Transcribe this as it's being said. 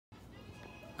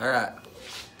Alright,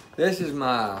 this is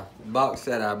my box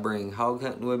that I bring hog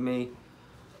hunting with me,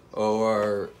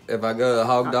 or if I go to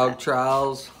hog dog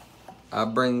trials, I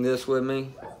bring this with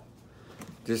me.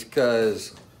 Just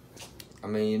because, I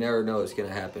mean, you never know what's going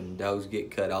to happen. Dogs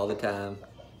get cut all the time.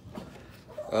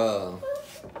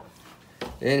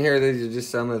 In here, these are just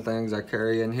some of the things I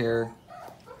carry in here.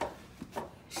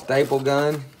 Staple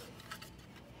gun.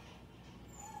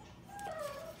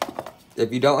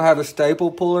 If you don't have a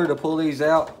staple puller to pull these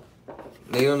out,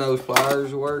 needle nose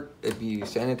pliers work if you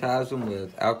sanitize them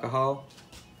with alcohol.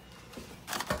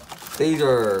 These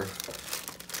are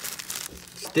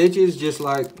stitches just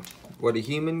like what a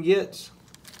human gets.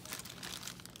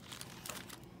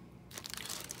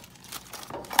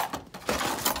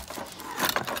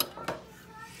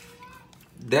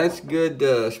 That's good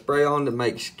to spray on to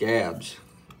make scabs.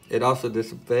 It also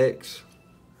disinfects.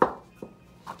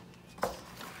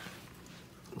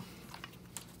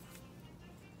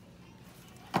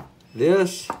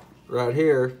 This right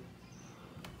here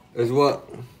is what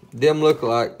them look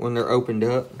like when they're opened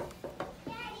up.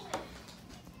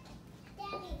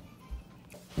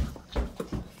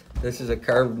 This is a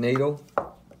curved needle.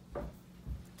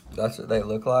 That's what they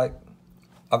look like.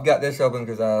 I've got this open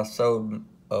because I sewed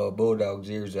a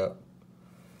bulldog's ears up.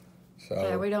 So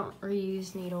yeah, we don't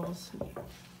reuse needles.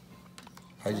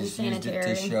 I just used it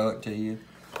to show it to you.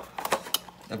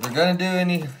 If you're gonna do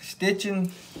any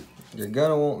stitching, you're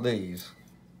gonna want these.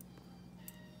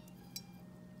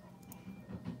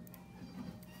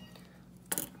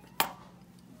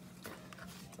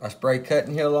 I spray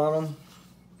cutting heel on them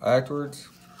afterwards.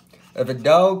 If a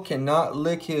dog cannot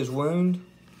lick his wound,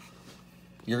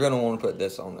 you're gonna want to put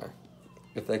this on there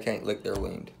if they can't lick their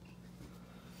wound.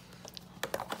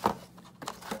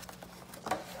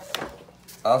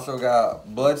 Also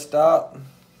got blood stop,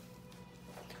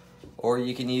 or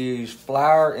you can use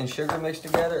flour and sugar mixed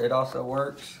together. It also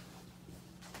works.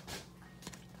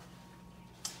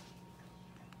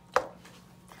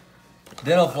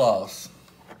 Dental floss.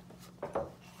 I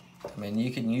mean,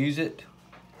 you can use it.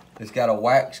 It's got a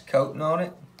wax coating on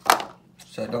it,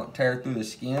 so it don't tear through the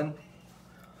skin.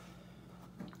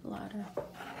 Lighter.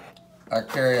 I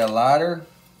carry a lighter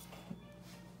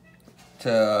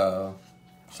to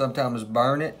sometimes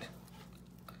burn it.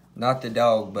 Not the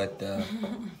dog, but the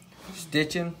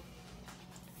stitching.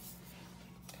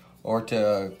 Or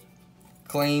to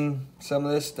clean some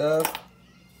of this stuff.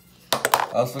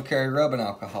 I also carry rubbing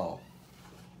alcohol.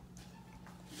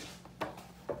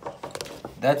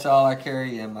 That's all I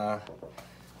carry in my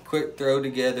quick throw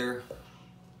together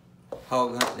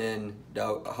hog hunting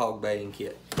and hog baiting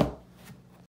kit.